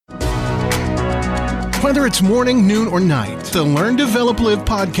Whether it's morning, noon, or night, the Learn, Develop, Live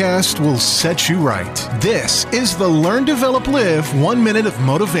podcast will set you right. This is the Learn, Develop, Live 1 Minute of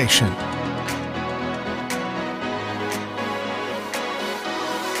Motivation.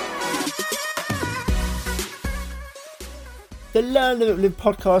 The Learn, Develop, Live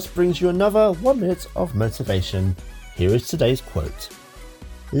podcast brings you another 1 minute of motivation. Here is today's quote.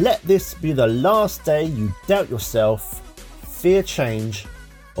 Let this be the last day you doubt yourself, fear change,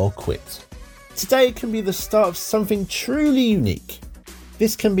 or quit. Today can be the start of something truly unique.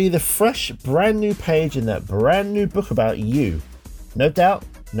 This can be the fresh, brand new page in that brand new book about you. No doubt,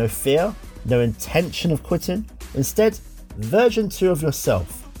 no fear, no intention of quitting. Instead, version 2 of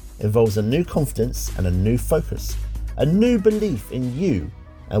yourself involves a new confidence and a new focus, a new belief in you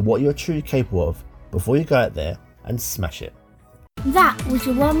and what you're truly capable of before you go out there and smash it. That was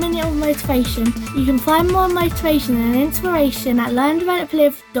your 1 minute of motivation. You can find more motivation and inspiration at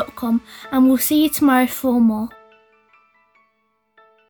learndeveloplive.com, and we'll see you tomorrow for more.